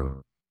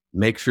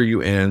make sure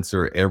you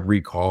answer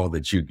every call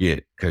that you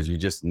get, because you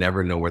just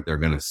never know what they're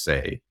going to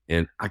say.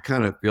 And I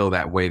kind of feel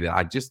that way, that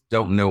I just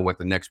don't know what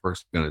the next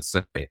person's going to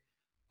say.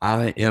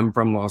 I am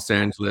from Los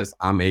Angeles.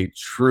 I'm a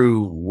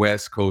true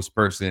West Coast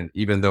person,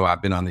 even though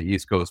I've been on the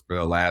East Coast for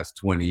the last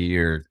 20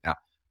 years.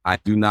 I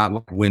do not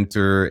like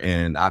winter,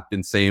 and I've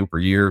been saying for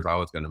years I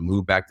was going to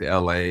move back to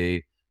LA,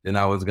 then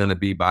I was going to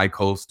be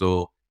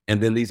bi-coastal,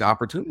 and then these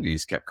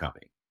opportunities kept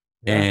coming.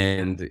 Yeah.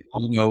 And,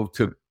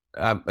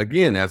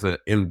 again, as an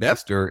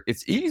investor,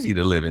 it's easy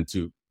to live in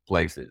 2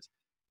 places.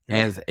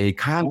 As a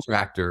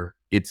contractor,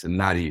 it's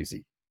not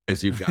easy,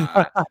 as you've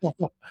got.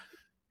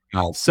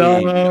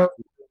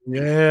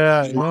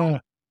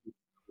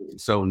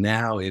 So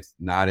now it's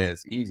not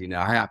as easy.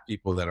 Now I have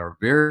people that are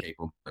very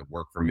capable that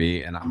work for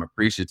me, and I'm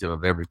appreciative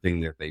of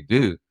everything that they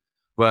do.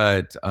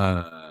 But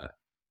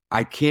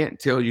I can't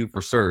tell you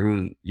for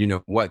certain,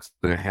 what's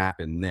going to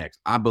happen next.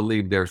 I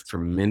believe there's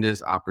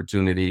tremendous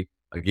opportunity,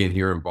 again,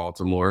 here in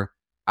Baltimore.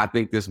 I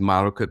think this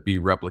model could be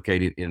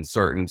replicated in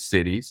certain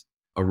cities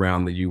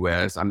around the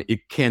U.S. I mean,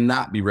 it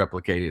cannot be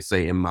replicated,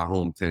 say, in my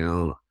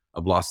hometown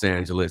of Los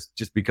Angeles,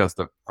 just because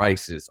the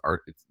prices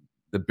are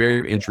the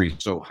barrier of entry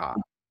is so high.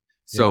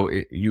 So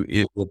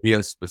it will be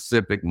a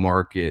specific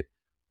market.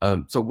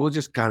 So we'll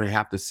just kind of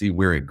have to see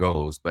where it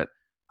goes. But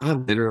I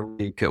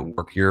literally could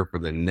work here for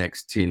the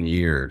next 10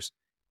 years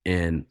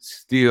and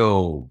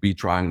still be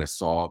trying to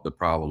solve the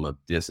problem of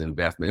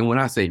disinvestment. And when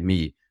I say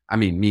me, I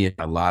mean me and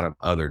a lot of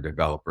other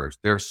developers.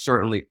 There are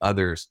certainly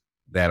others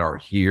that are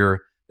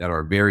here that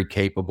are very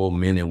capable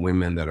men and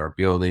women that are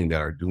building,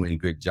 that are doing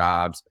good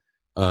jobs.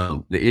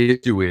 The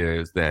issue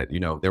is that,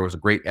 there was a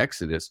great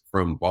exodus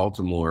from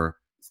Baltimore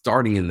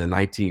starting in the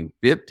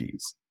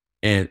 1950s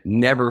and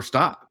never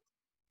stopped.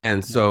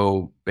 And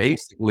so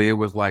basically it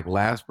was like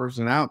last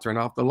person out, turn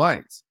off the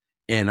lights.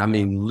 And I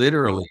mean,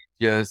 literally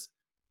just,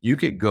 you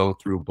could go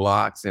through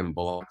blocks and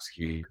blocks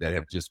here that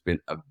have just been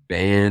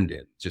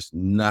abandoned, just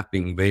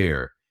nothing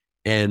there.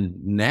 And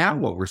now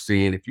what we're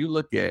seeing, if you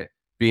look at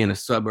being a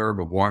suburb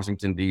of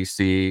Washington,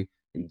 D.C.,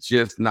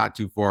 just not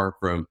too far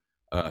from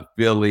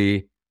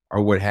Philly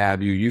or what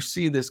have you, you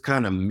see this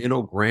kind of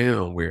middle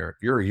ground where if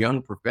you're a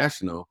young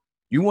professional,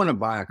 you want to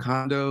buy a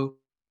condo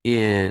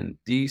in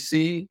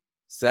DC,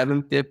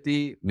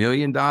 $750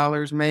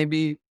 million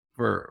maybe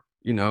for,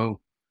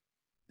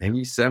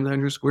 maybe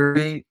 700 square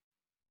feet.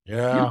 You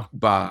Yeah. could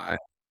buy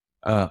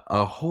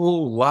a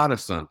whole lot of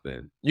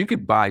something. You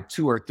could buy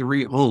 2 or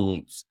 3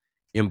 homes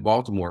in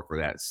Baltimore for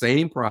that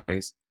same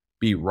price,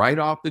 be right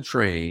off the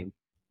train,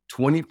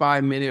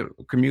 25-minute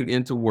commute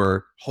into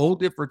work,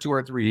 hold it for 2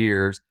 or 3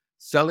 years,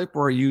 sell it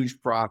for a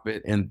huge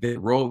profit, and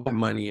then roll that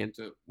money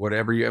into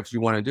whatever else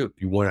you want to do.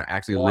 If you want to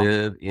actually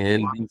live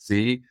in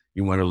DC,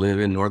 you want to live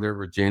in Northern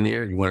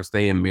Virginia, you want to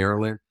stay in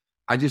Maryland.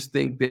 I just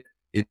think that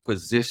it's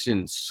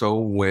positioned so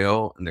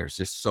well, and there's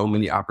just so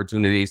many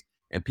opportunities,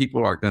 and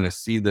people are going to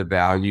see the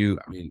value.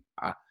 I mean,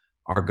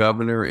 our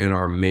governor and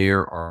our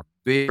mayor are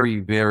very,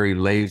 very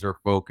laser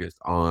focused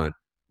on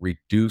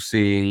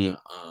reducing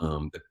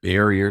the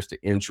barriers to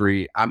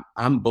entry.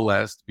 I'm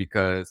blessed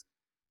because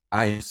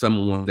I am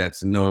someone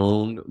that's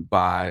known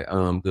by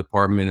the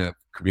Department of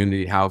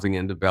Community Housing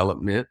and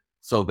Development.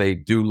 So they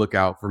do look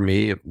out for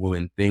me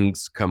when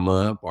things come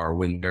up or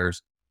when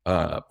there's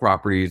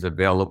properties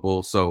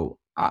available. So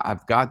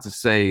I've got to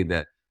say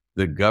that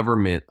the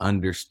government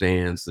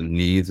understands the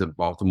needs of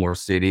Baltimore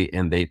City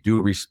and they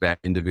do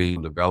respect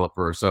individual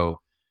developers. So,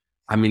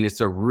 I mean,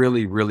 it's a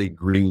really, really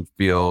green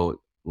field,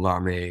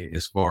 Lame,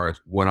 as far as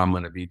what I'm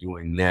going to be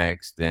doing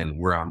next and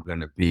where I'm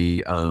going to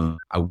be.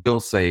 I will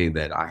say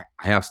that I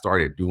have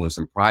started doing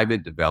some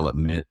private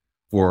development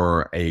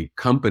for a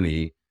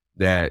company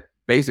that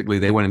basically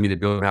they wanted me to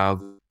build a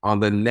house on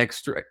the next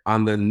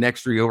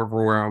street over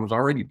for where I was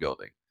already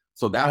building.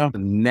 So that's the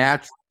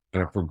natural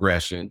kind of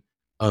progression.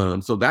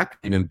 So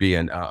that can even be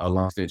a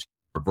long extension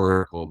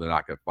vertical that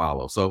I could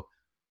follow. So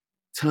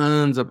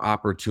tons of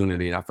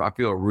opportunity. I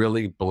feel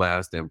really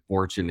blessed and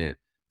fortunate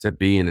to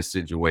be in a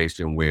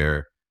situation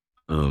where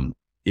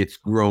it's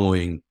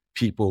growing,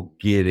 people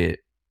get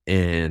it,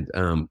 and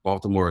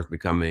Baltimore is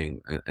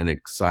becoming an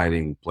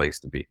exciting place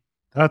to be.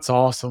 That's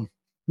awesome.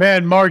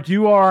 Man, Mark,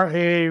 you are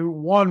a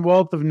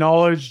wealth of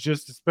knowledge,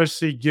 just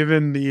especially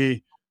given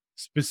the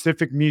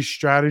specific niche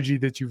strategy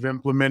that you've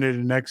implemented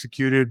and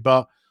executed,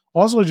 but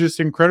also just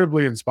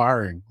incredibly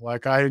inspiring.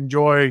 Like, I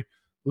enjoy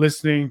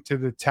listening to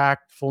the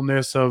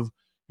tactfulness of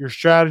your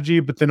strategy,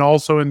 but then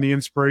also in the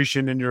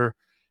inspiration in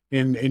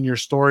your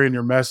story and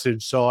your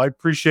message. So I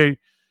appreciate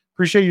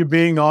you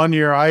being on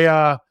here.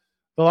 The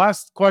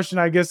last question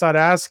I guess I'd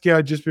ask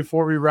you just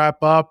before we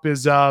wrap up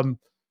is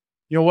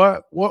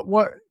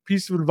what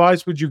piece of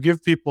advice would you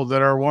give people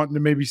that are wanting to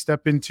maybe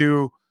step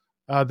into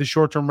the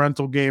short-term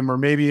rental game, or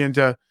maybe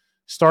into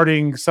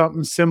starting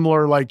something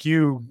similar like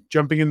you,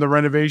 jumping in the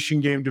renovation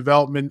game,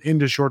 development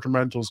into short-term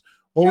rentals?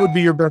 What would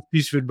be your best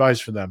piece of advice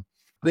for them?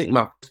 I think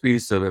my first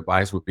piece of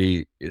advice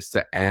is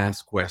to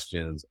ask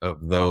questions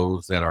of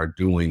those that are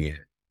doing it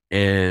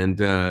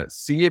and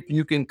see if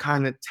you can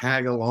kind of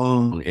tag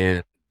along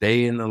and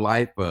day in the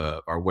life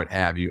of or what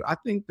have you. I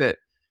think that,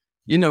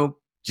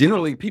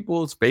 generally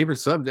people's favorite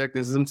subject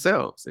is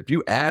themselves. If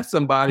you ask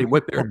somebody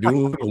what they're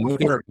doing and what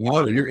they're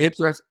about and you're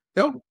interested,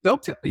 they'll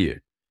tell you.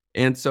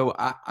 And so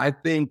I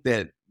think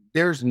that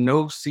there's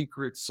no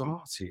secret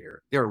sauce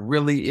here. There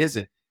really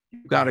isn't. You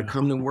got to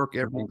come to work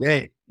every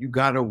day. You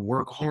got to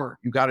work hard.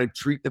 You got to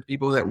treat the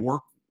people that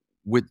work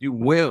with you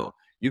well.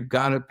 You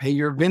got to pay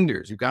your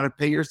vendors. You got to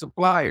pay your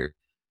suppliers.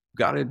 You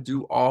got to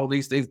do all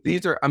these things.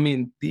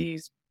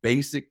 These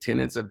basic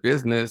tenets of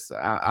business.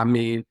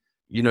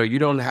 You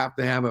don't have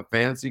to have a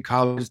fancy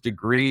college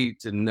degree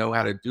to know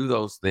how to do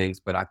those things.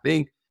 But I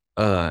think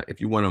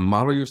if you want to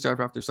model yourself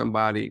after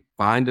somebody,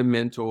 find a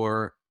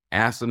mentor,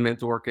 ask the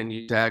mentor, can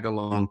you tag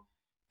along?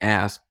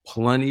 Ask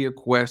plenty of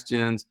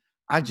questions.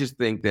 I just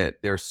think that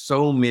there's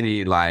so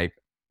many like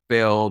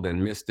failed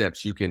and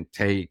missteps you can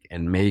take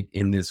and make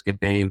in this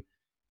game.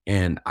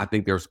 And I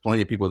think there's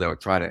plenty of people that will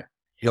try to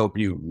help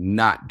you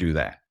not do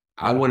that.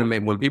 I want to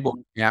make, when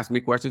people ask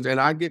me questions, and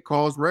I get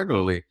calls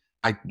regularly,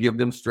 I give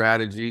them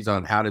strategies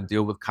on how to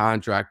deal with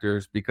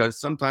contractors, because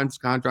sometimes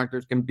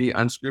contractors can be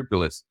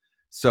unscrupulous.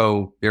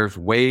 So there's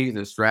ways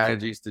and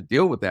strategies to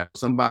deal with that.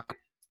 Somebody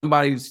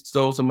somebody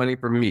stole some money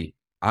from me,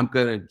 I'm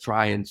going to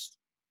try and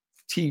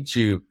teach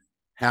you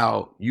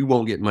how you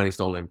won't get money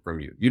stolen from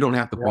you. You don't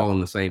have to fall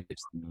in the same pitch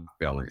I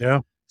fell in.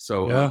 Yeah.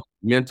 So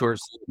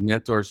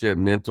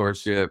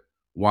mentorship,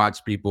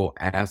 watch people,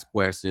 ask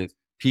questions.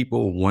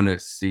 People want to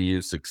see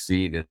you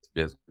succeed in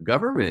business.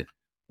 Government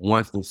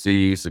wants to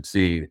see you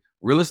succeed.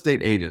 Real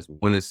estate agents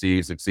want to see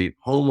you succeed.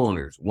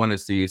 Homeowners want to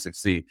see you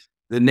succeed.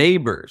 The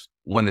neighbors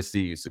want to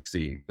see you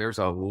succeed. There's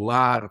a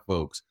lot of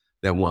folks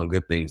that want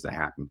good things to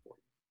happen for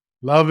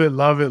you. Love it,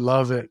 love it,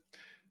 love it.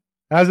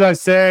 As I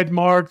said,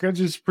 Mark, I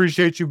just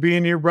appreciate you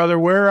being here, brother.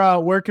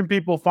 Where can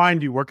people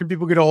find you? Where can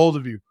people get a hold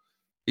of you?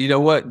 You know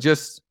what?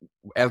 Just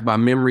as my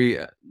memory,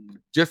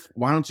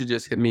 why don't you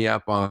just hit me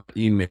up on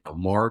email,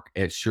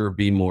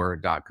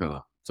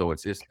 mark@surebemore.com. So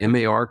it's just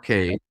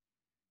MARKSURE,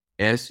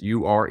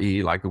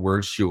 like the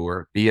word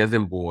sure, B as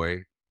in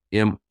boy,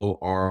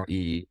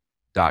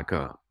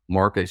 MORE.com,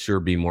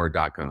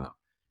 mark@surebemore.com.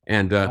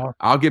 And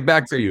I'll get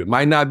back to you. It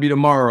might not be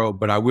tomorrow,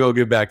 but I will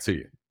get back to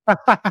you.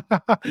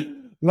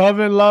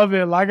 Love it, love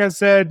it. Like I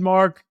said,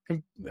 Mark,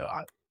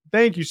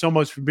 thank you so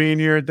much for being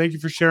here. Thank you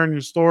for sharing your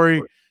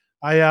story.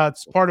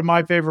 It's part of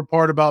my favorite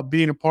part about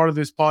being a part of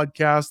this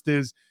podcast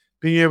is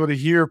being able to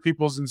hear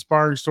people's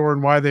inspiring story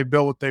and why they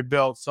built what they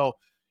built. So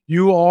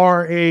you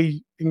are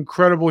a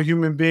incredible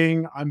human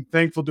being. I'm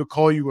thankful to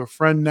call you a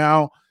friend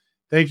now.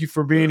 Thank you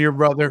for being here,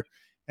 brother.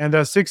 And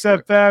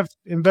 6FF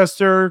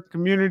investor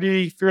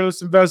community,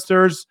 fearless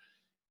investors,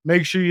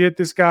 make sure you hit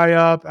this guy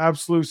up.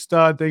 Absolute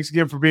stud. Thanks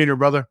again for being here,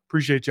 brother.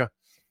 Appreciate you.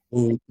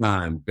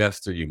 Anytime.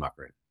 Best to you, my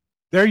friend.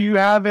 There you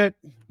have it,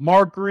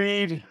 Mark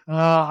Reed.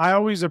 I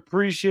always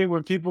appreciate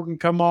when people can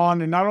come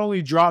on and not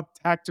only drop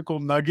tactical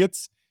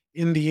nuggets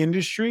in the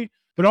industry,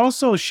 but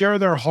also share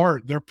their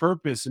heart, their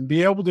purpose, and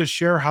be able to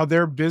share how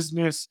their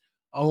business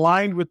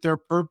aligned with their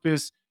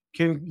purpose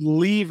can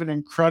leave an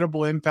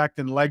incredible impact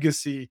and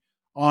legacy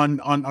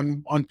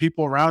on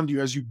people around you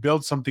as you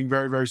build something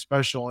very, very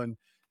special. And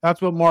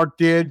that's what Mark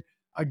did.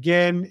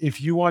 Again, if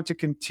you want to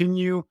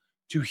continue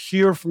to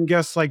hear from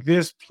guests like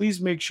this,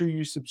 please make sure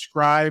you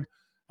subscribe.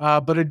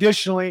 But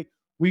additionally,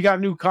 we got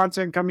new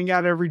content coming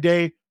out every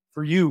day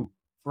for you,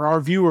 for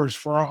our viewers,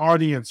 for our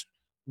audience.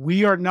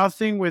 We are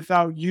nothing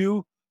without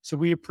you. So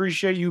we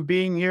appreciate you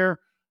being here.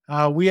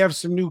 We have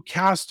some new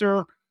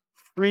Caster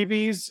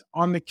freebies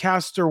on the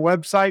Caster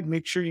website.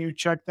 Make sure you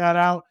check that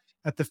out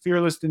at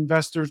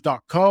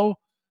thefearlessinvestors.co.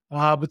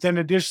 But then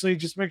additionally,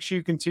 just make sure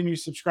you continue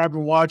to subscribe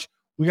and watch.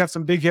 We got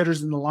some big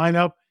hitters in the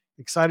lineup.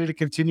 Excited to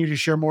continue to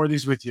share more of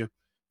these with you.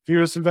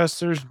 Fearless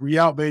Investors, we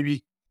out,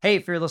 baby. Hey,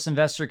 Fearless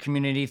Investor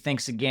community.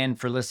 Thanks again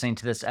for listening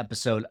to this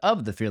episode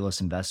of The Fearless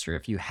Investor.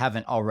 If you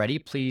haven't already,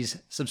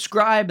 please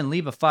subscribe and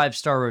leave a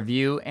 5-star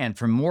review. And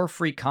for more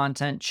free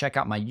content, check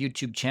out my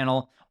YouTube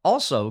channel,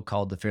 also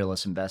called The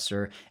Fearless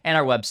Investor, and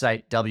our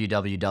website,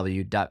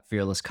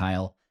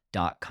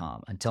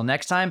 www.fearlesskyle.com. Until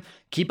next time,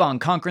 keep on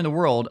conquering the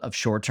world of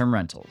short-term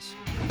rentals.